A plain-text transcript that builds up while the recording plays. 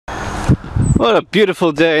What a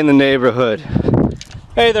beautiful day in the neighborhood.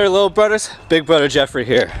 Hey there, little brothers. Big brother Jeffrey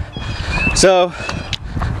here. So,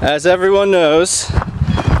 as everyone knows,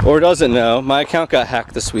 or doesn't know, my account got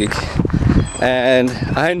hacked this week. And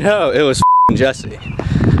I know it was f***ing Jesse.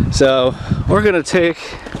 So, we're gonna take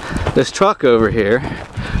this truck over here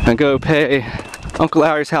and go pay Uncle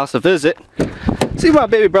Larry's house a visit. See what my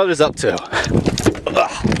baby brother's up to.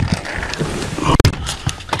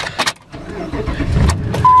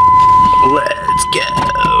 Let's go.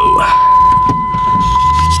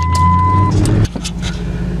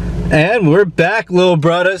 And we're back, little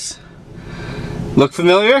brothers. Look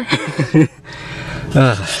familiar?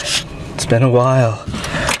 It's been a while.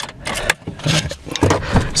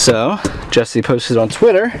 Right. So, Jesse posted on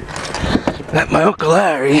Twitter that my Uncle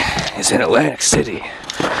Larry is in Atlantic City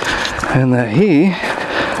and that he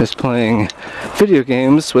is playing video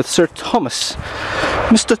games with Sir Thomas,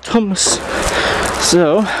 Mr. Thomas.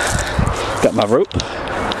 So, got my rope.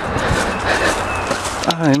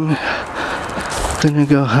 I'm gonna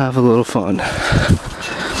go have a little fun.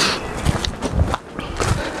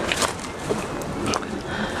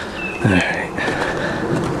 Alright.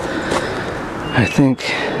 I think,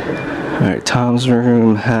 alright, Tom's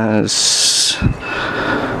room has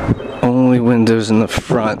only windows in the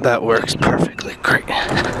front. That works perfectly great.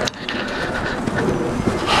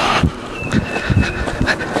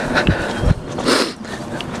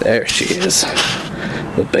 There she is.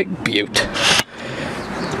 The big beaut.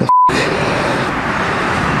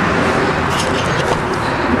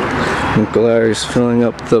 Uncle Larry's filling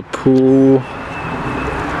up the pool.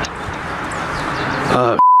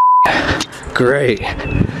 Oh, great.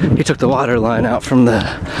 He took the water line out from the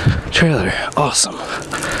trailer. Awesome.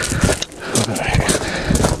 Alright.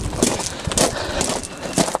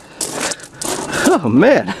 Oh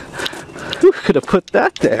man, who could have put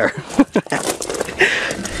that there?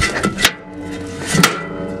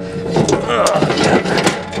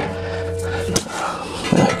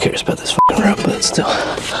 Who cares about this fucking rope, but still.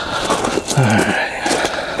 Alright.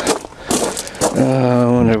 I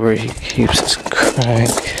wonder where he keeps his crank.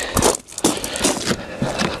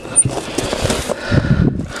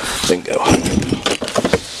 Bingo.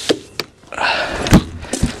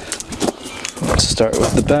 Let's start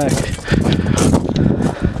with the back.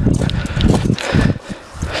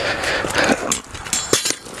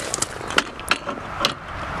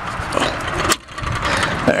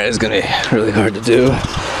 Alright, it's gonna be really hard to do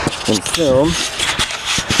in film.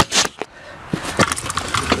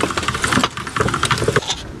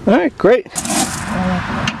 Alright, great.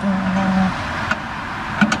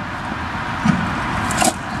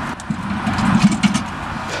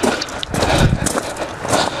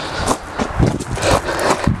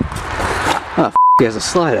 Oh, he has a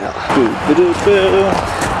slide out.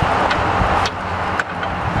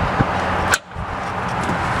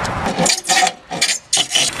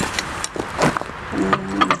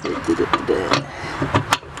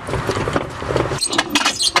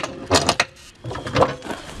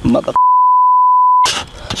 Mother.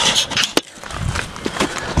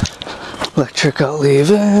 Electric I'll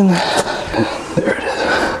leave in. There it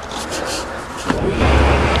is.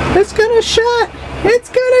 It's gonna shut! It's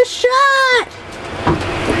gonna shut!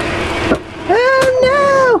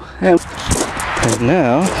 Oh no! And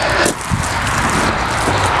now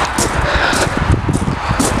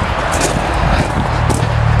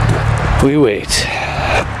we wait.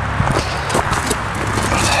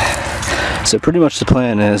 So pretty much the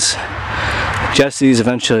plan is Jesse's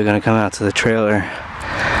eventually going to come out to the trailer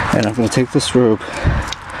and I'm going to take this rope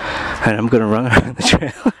and I'm going to run around the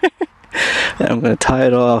trailer and I'm going to tie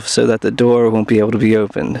it off so that the door won't be able to be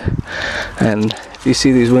opened. And if you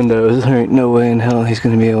see these windows, there ain't no way in hell he's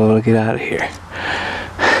going to be able to get out of here.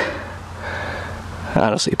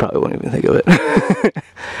 Honestly, you probably won't even think of it.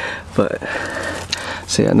 But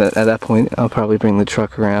so yeah, at that point, I'll probably bring the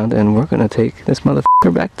truck around and we're gonna take this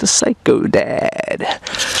motherfucker back to Psycho Dad.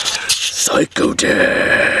 Psycho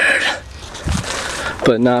Dad!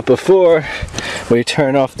 But not before we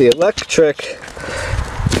turn off the electric.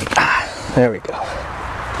 Ah, there we go.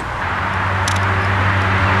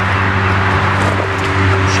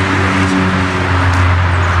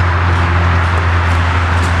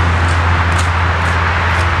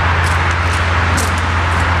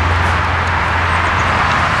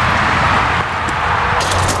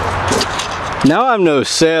 Now I'm no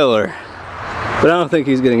sailor, but I don't think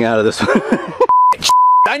he's getting out of this one.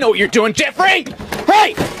 I know what you're doing, Jeffrey!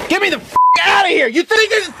 Hey! Get me the f out of here! You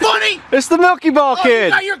think this is funny? It's the Milky Ball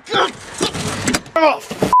Kid! You oh,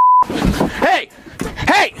 hey!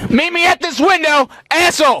 Hey! Meet me at this window,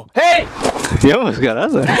 asshole! Hey! You almost got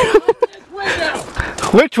out there. Window.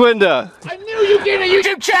 Which window? I knew you getting a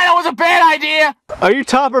YouTube channel was a bad idea! Are you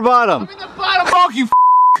top or bottom? I'm in the bottom bunk, you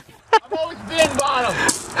I've always been bottom.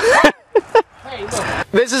 Hey, look.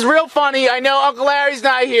 This is real funny. I know Uncle Larry's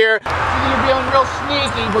not here. You're being real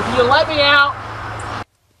sneaky, but can you let me out?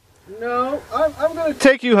 No, I'm gonna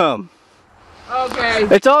take you home. Okay.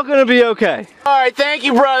 It's all gonna be okay. Alright, thank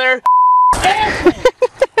you, brother.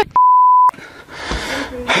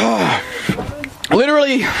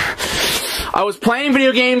 Literally, I was playing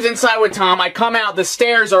video games inside with Tom. I come out, the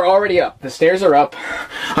stairs are already up. The stairs are up.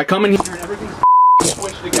 I come in here and everything's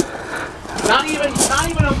squished together. Not even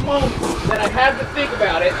a moment that I have to think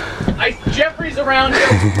about it. Jeffrey's around here,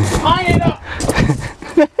 tying it up.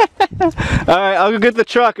 Alright, I'll go get the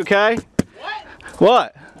truck, okay? What?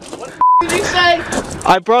 What? What did he say?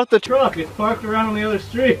 I brought the truck. It's parked around on the other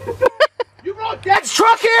street. You brought Dad's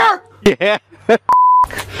truck here? Yeah.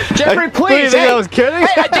 Jeffrey, please. Hey, I was kidding?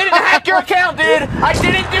 Hey, I didn't hack your account, dude. I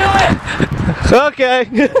didn't do it. Okay.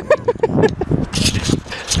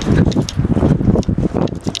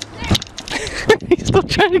 He's still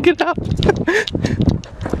trying to get out.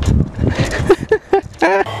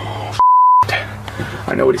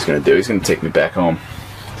 I know what he's gonna do. He's gonna take me back home.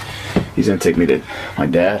 He's gonna take me to my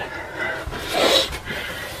dad.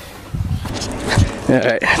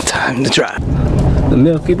 Alright, time to drive. The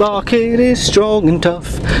Milky Bucket is strong and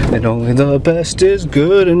tough, and only the best is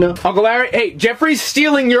good enough. Uncle Larry, hey, Jeffrey's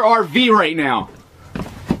stealing your RV right now.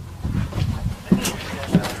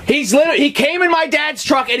 He came in my dad's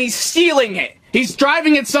truck and he's stealing it. He's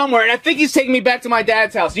driving it somewhere, and I think he's taking me back to my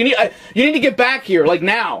dad's house. You need to get back here, like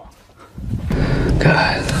now.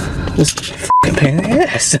 God, this is a f***ing pain in the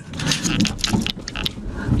ass.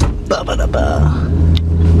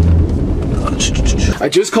 I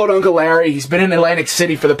just called Uncle Larry. He's been in Atlantic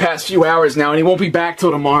City for the past few hours now, and he won't be back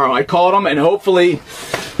till tomorrow. I called him, and hopefully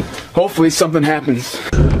something happens.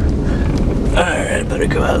 Alright, better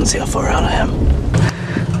go out and see how far out I am.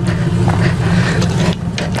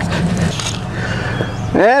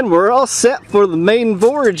 And we're all set for the main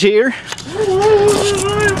voyage here.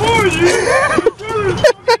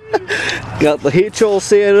 Got the hitch all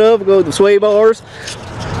set up, go with the sway bars.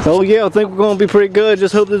 Oh yeah, I think we're gonna be pretty good.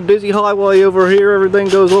 Just hope this busy highway over here, everything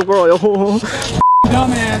goes over.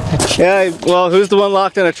 Dumbass. Yeah, well, who's the one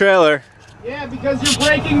locked in a trailer? Yeah, because you're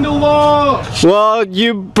breaking the law. Well,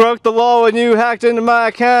 you broke the law when you hacked into my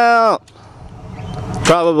account.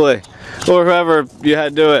 Probably. Or whoever you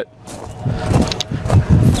had to do it.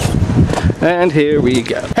 And here we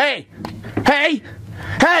go. Hey! Hey!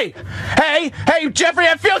 Hey! Hey! Hey, Jeffrey,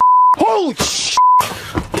 I feel holy sh!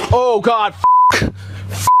 Oh God,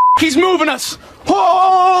 he's moving us!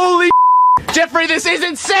 Holy Jeffrey, this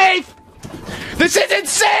isn't safe! This isn't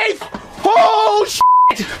safe! Oh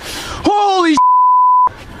shit! Holy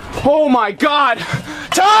oh my God!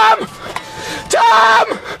 Tom!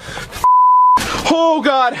 Tom! Oh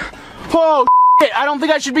God! Oh shit, I don't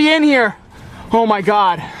think I should be in here! Oh my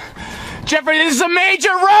God! Jeffrey, this is a major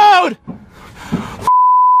road!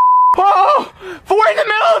 Oh! We're in the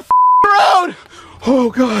middle of the road! Oh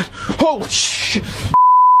God! Holy shit!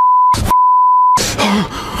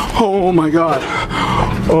 Oh my God!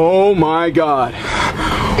 Oh my God!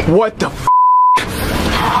 What the f?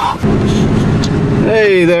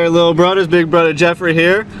 Hey there, little brothers. Big brother Jeffrey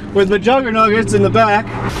here with McJuggerNuggets in the back.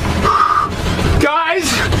 Guys,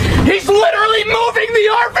 he's literally moving the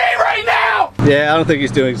RV right now! Yeah, I don't think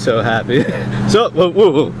he's doing so happy.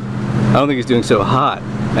 Whoa. I don't think he's doing so hot.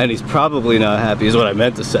 And he's probably not happy is what I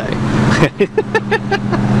meant to say.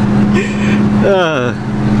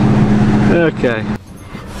 Okay.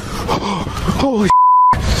 Holy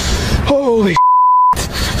holy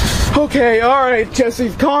okay, alright, Jesse,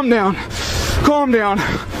 calm down. Calm down.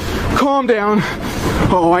 Calm down.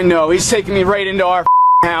 Oh, I know, he's taking me right into our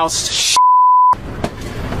house.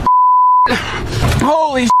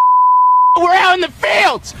 Holy we're out in the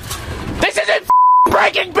fields! This isn't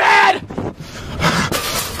Breaking Bad!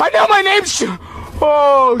 I know my name's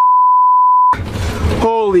oh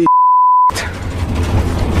holy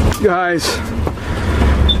guys,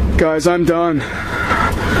 I'm done.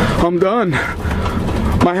 I'm done.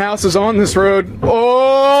 My house is on this road.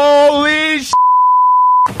 Holy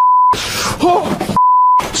oh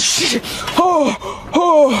shit.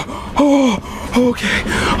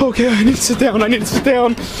 Okay, I need to sit down.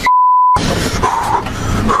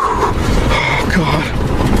 Oh God.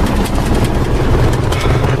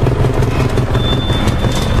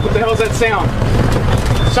 What the hell is that sound?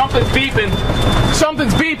 Something's beeping.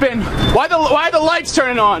 Something's beeping. Why the lights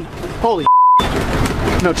turning on? Holy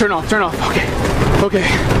no, turn off. Okay.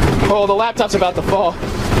 Oh, the laptop's about to fall.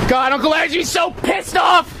 God, Uncle Larry's so pissed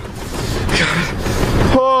off. God.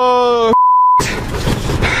 Oh,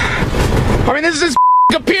 I mean, this is his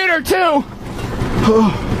computer too.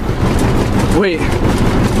 Oh. Wait.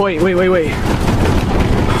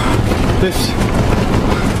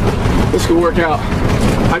 This could work out.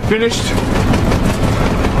 I finished.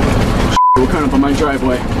 We're kind of on my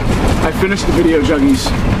driveway. I finished the video, Juggies.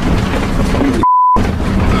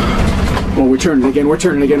 Oh, we're turning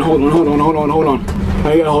again. Hold on.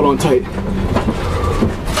 I gotta hold on tight.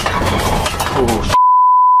 Oh,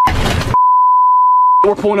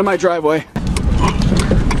 we're pulling in my driveway.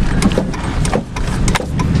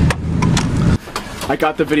 I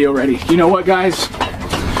got the video ready. You know what, guys?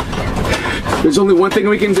 There's only one thing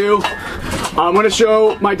we can do. I'm gonna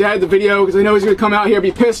show my dad the video because I know he's gonna come out here,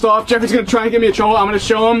 be pissed off. Jeffrey's gonna try and give me a trouble. I'm gonna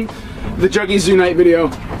show him the Juggies Unite video.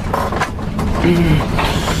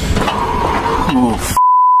 Oh,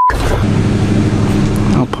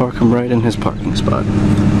 I'll park him right in his parking spot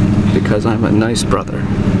because I'm a nice brother.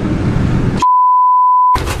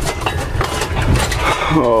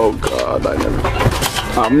 Oh God,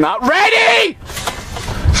 I'm not ready!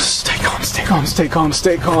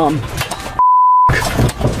 Stay calm.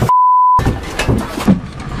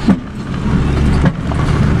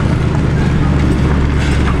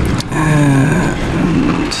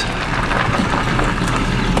 And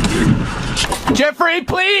Jeffrey,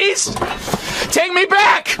 please! Take me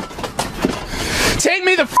back! Take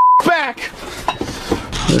me the f back!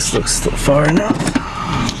 this looks still far enough.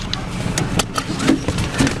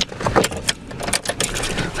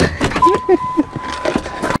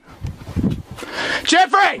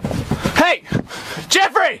 Jeffrey! Hey!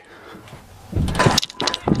 Jeffrey!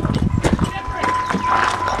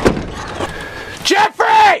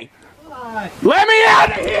 Jeffrey! Let me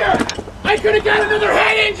out of here! I could have got another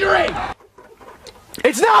head injury!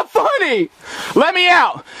 It's not funny! Let me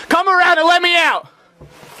out! Come around and let me out!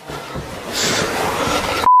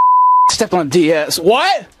 Stepped on DS.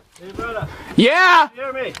 What? Hey, brother. Yeah! You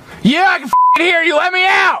hear me? Yeah, I can hear you! Let me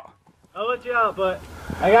out! I'll let you out, but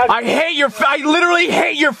I hate your I literally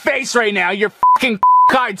hate your face right now. Your fucking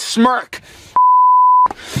eyed smirk.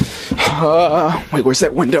 Wait, where's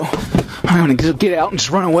that window? I'm gonna just get out and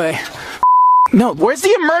just run away. No, where's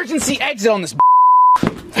the emergency exit on this?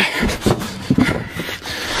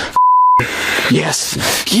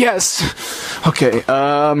 Yes. Okay,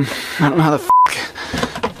 I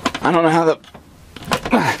don't know how the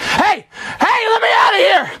Hey, let me out of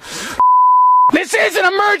here! This is an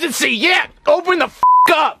emergency! Yeah! Open the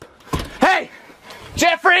up! Hey!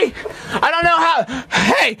 Jeffrey! I don't know how...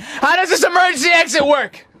 Hey! How does this emergency exit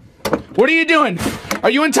work? What are you doing? Are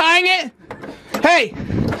you untying it? Hey!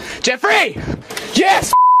 Jeffrey!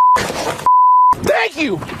 Yes! Thank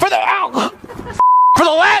you! For the... Ow! For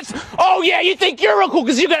the last... Oh yeah, you think you're real cool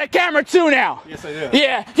because you got a camera too now. yes, I do.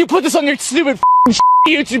 Yeah, you put this on your stupid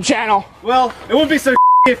YouTube channel. Well, it wouldn't be so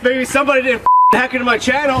if maybe somebody didn't hack into my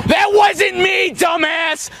channel. That wasn't me,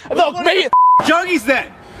 dumbass! Look, maybe... Juggies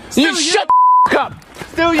then! You shut the up!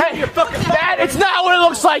 Still you, you're fucking... That it's not what it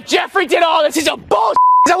looks like! Jeffrey did all this! He's a bullshit!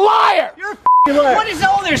 He's a liar! You're a f***ing liar! What is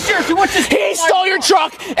all this? Seriously, what's this? He stole your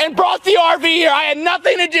truck and brought the RV here! I had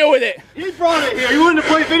nothing to do with it! He brought it here! You wanted to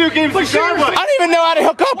play video games inside! I don't even know how to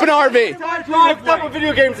hook up an RV! Hooked up with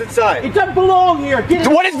video games inside! It doesn't belong here. Get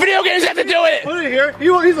What does video games have to do with it? Put it here!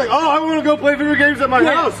 He's like, oh, I want to go play video games at my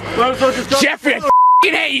house! So just Jeffrey, I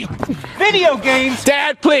f***ing hate you! video games.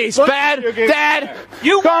 Dad, please! Dad!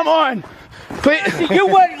 You Come on! Please. You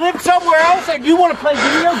went live somewhere else and you want to play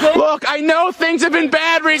video games? Look, I know things have been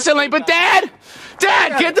bad recently, but Dad,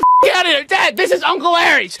 get the f out of here! Dad, this is Uncle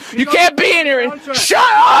Larry's! You can't be in here and... Shut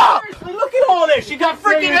up! Seriously, look at all this. You got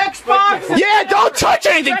freaking Xbox. Yeah, don't touch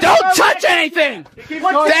anything! Don't touch anything!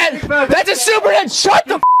 Dad, that's a Super Nintendo! Shut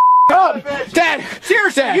the f up! Dad!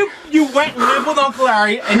 Seriously, Dad. you went and lived with Uncle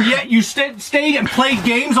Larry and yet you stayed and played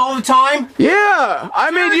games all the time? Yeah,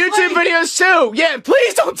 I made Seriously? YouTube videos too! Yeah,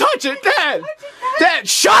 please don't touch it, Dad! Dad,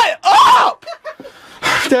 shut up!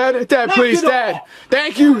 Dad, please, Dad.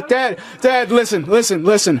 Thank you, Dad. Dad, listen.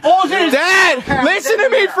 All it is- Dad, listen to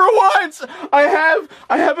me for once. I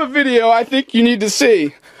have a video I think you need to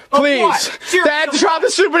see. Please. what? Seriously, Dad, drop the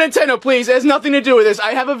Super Nintendo, please. It has nothing to do with this.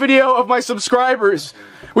 I have a video of my subscribers.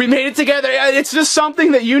 We made it together. It's just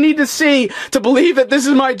something that you need to see to believe that this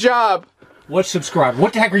is my job. What subscribe?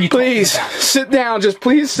 What the heck are you Please, talking about? sit down. Just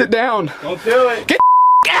please sit down. don't do it! Get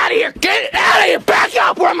out of here! Get out of here! Back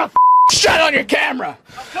up or I'm gonna shut on your camera!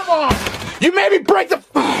 Come on. You made me break the...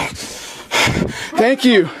 Thank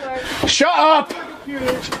you. Shut up!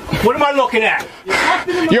 What am I looking at?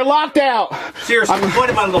 You're locked out. Seriously, what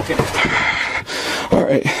am I looking at?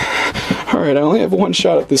 Alright, I only have one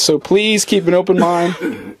shot at this, so please keep an open mind.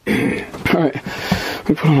 Alright, Let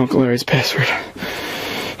me put on Uncle Larry's password.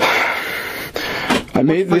 I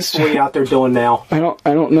made this. What are you out there doing now? I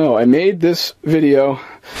don't know. I made this video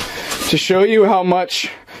to show you how much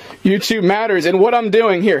YouTube matters and what I'm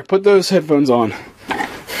doing. Here, put those headphones on.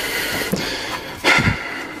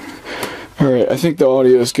 Alright, I think the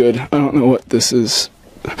audio is good. I don't know what this is.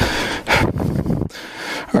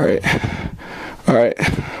 Alright.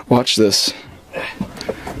 Alright. Watch this.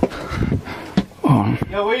 Oh.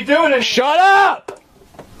 Yo, what are you doing? Shut up!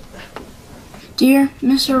 Dear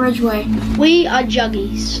Mr. Ridgway, We are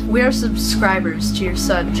Juggies. We are subscribers to your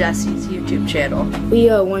son Jesse's YouTube channel. we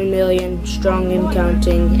are 1 million strong and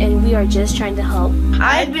counting, And we are just trying to help.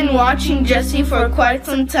 I've been watching Jesse for quite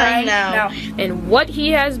some time now. And what he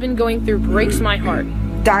has been going through breaks my heart.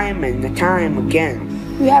 Time and time again,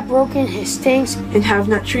 we have broken his things. and have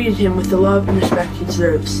not treated him with the love and respect he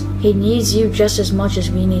deserves. He needs you just as much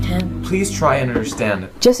as we need him. Please try and understand.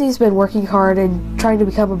 Jesse's been working hard and trying to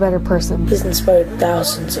become a better person. He's inspired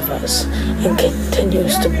thousands of us and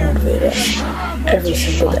continues to motivate us every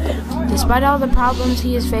single day. Despite all the problems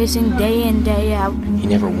he is facing day in, day out, He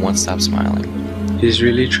never once stopped smiling. He's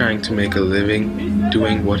really trying to make a living,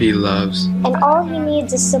 doing what he loves. And all he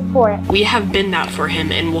needs is support. We have been that for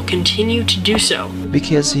him and will continue to do so.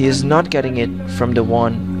 Because he is not getting it from the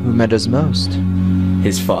one who matters most.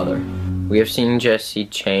 His father. We have seen Jesse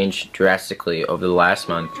change drastically over the last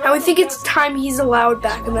month. I would think it's time he's allowed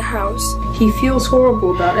back in the house. He feels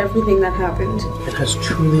horrible about everything that happened. It has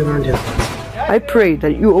truly earned him. I pray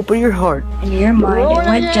that you open your heart and your mind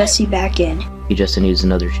and let Jesse back in. He just needs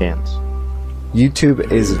another chance.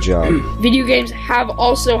 YouTube is a job. Video games have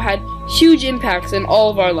also had huge impacts in all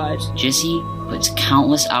of our lives. Jesse puts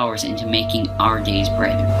countless hours into making our days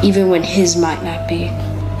brighter. Even when his might not be.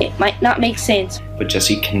 It might not make sense. But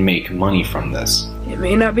Jesse can make money from this. It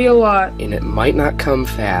may not be a lot. and it might not come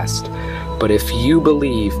fast. But if you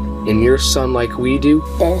believe in your son like we do,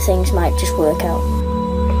 Then things might just work out.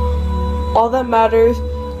 All that matters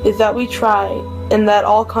is that we try, and that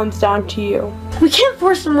all comes down to you. We can't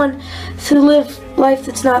force someone to live life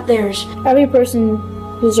that's not theirs. Every person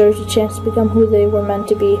deserves a chance to become who they were meant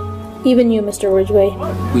to be. Even you, Mr. Ridgway.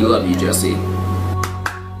 We love you, Jesse.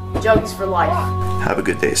 Juggies for life. Have a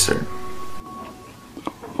good day, sir.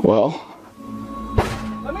 Well,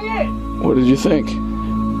 what did you think?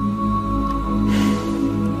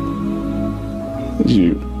 Did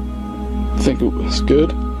you think it was good?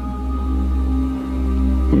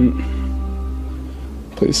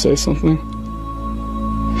 Please say something.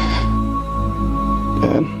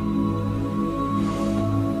 Dad?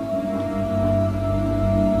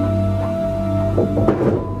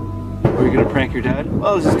 Are you gonna prank your dad?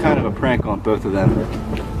 Well, this is kind of a prank on both of them.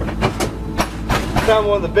 Found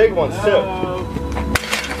one of the big ones too.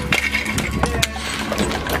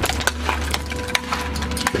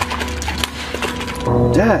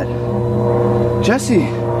 Dad, Jesse,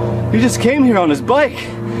 he just came here on his bike,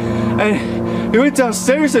 and he went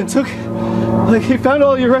downstairs and took, like, he found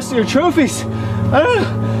all your rest of your trophies. I don't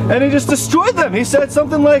know, and he just destroyed them. He said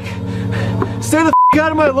something like, "Stay the f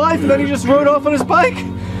out of my life," and then he just rode off on his bike.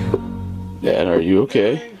 Dad, are you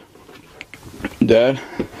okay? Dad,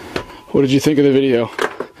 what did you think of the video?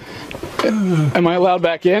 Am I allowed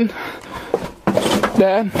back in?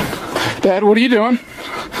 Dad? Dad, what are you doing?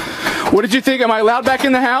 What did you think? Am I allowed back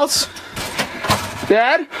in the house?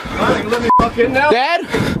 Dad? Let me fuck in now. Dad?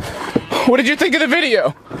 What did you think of the video?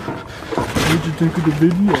 What did you think of the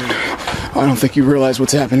video? I don't think you realize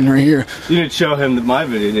what's happening right here. You didn't show him my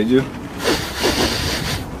video, did you?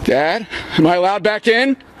 Dad? Am I allowed back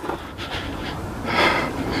in?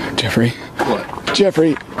 Jeffrey. What?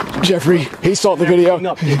 Jeffrey, he saw the video.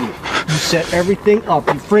 Up, didn't you? You set everything up.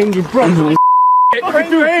 You framed your brother.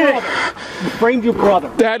 You framed your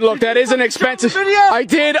brother. Dad, look, that is an expensive video. I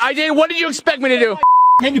did. What did you expect me to do?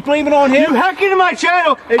 And you blame it on him? You hacked into my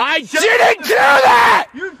channel. I didn't do that!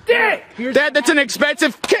 You did! Dad, that's an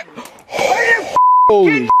expensive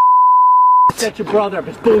Holy set your brother up.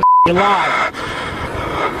 It's bullshit. You lied.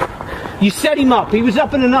 You set him up. He was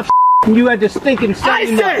up in enough and you had to stink and set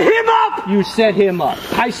him up. I set him up! You set him up.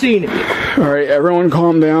 I seen it. Alright, everyone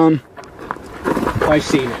calm down. I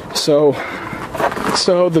seen it. So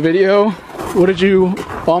the video, what did you,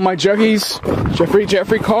 all my juggies?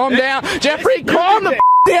 Jeffrey, calm down. Jeffrey, calm the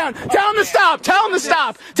down. Tell him to stop. Tell him to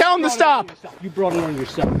stop. Tell him to stop. You brought it on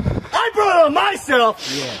yourself. I brought it on myself.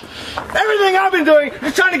 Yeah. Everything I've been doing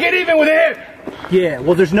is trying to get even with him. Yeah,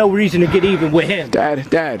 well, there's no reason to get even with him.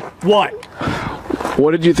 Dad. What?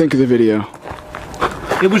 What did you think of the video?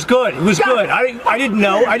 It was good. It was good. I didn't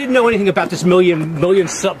know anything about this million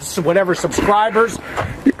subs, whatever subscribers.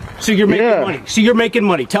 So you're making money. So you're making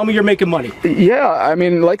money. Tell me you're making money. Yeah, I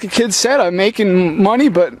mean, like the kid said, I'm making money,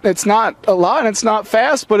 but it's not a lot and it's not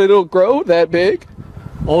fast, but it'll grow that big.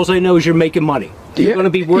 All I know is you're making money. You're going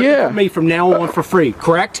to be working for me from now on for free,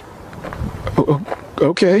 correct?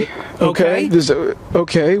 Okay. Okay.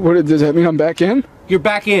 Okay. What does that mean? I'm back in? You're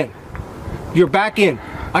back in. You're back in.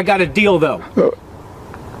 I got a deal though.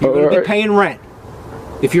 You're going to be paying rent.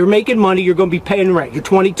 If you're making money, you're going to be paying rent. You're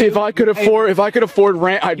 22. If I could afford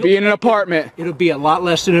rent, I'd be in an apartment. It'll be a lot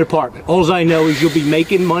less than an apartment. All I know is you'll be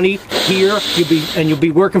making money here. You'll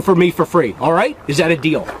be working for me for free. All right? Is that a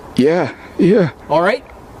deal? Yeah. Yeah. All right?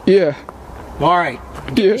 Yeah. All right.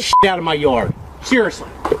 Get this shit out of my yard. Seriously.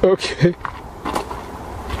 Okay.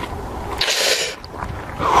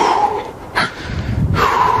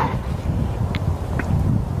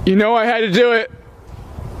 You know I had to do it.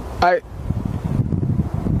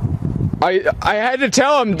 I had to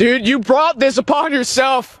tell him, dude, you brought this upon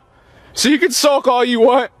yourself. So you can sulk all you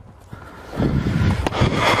want.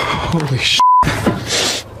 Holy shit.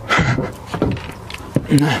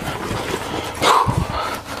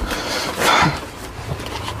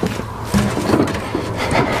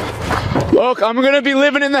 Look, I'm gonna be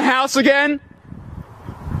living in the house again.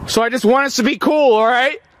 So I just want us to be cool,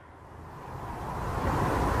 alright?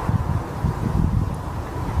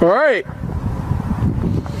 Alright.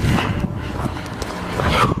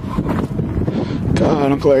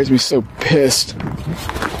 God, Uncle Larry's me so pissed.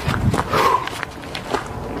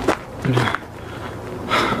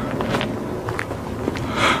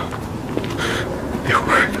 It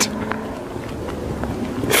worked.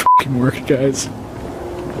 It fucking worked, guys.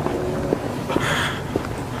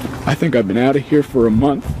 I think I've been out of here for a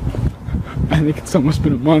month. I think it's almost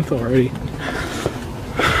been a month already.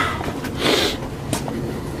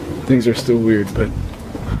 Things are still weird, but...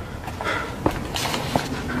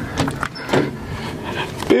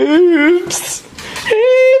 Boobs!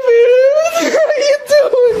 Hey, Boobs! How you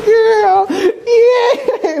doing, girl?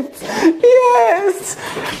 Yes! Yes!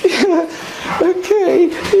 Yeah. Okay,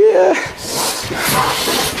 yeah.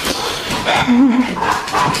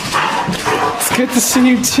 It's good to see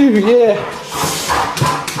you too, yeah.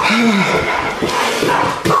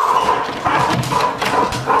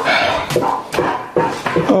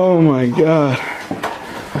 Oh my God.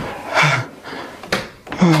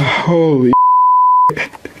 Holy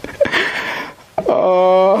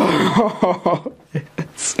oh,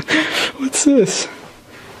 what's this?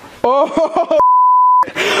 Oh,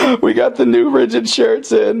 we got the new rigid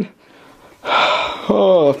shirts in.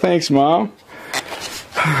 Oh, thanks, Mom.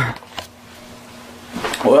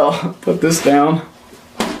 Well, put this down.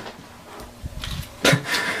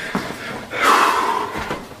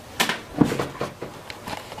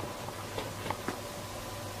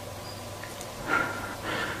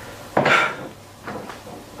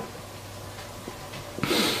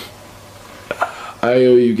 I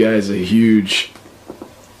owe you guys a huge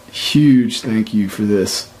thank you for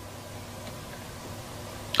this.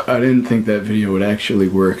 I didn't think that video would actually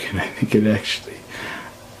work, and I think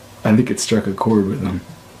it struck a chord with them.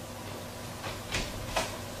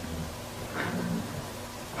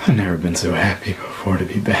 I've never been so happy before to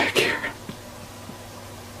be back here.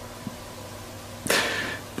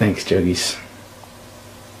 Thanks, Juggies.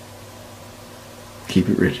 Keep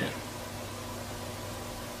it rigid.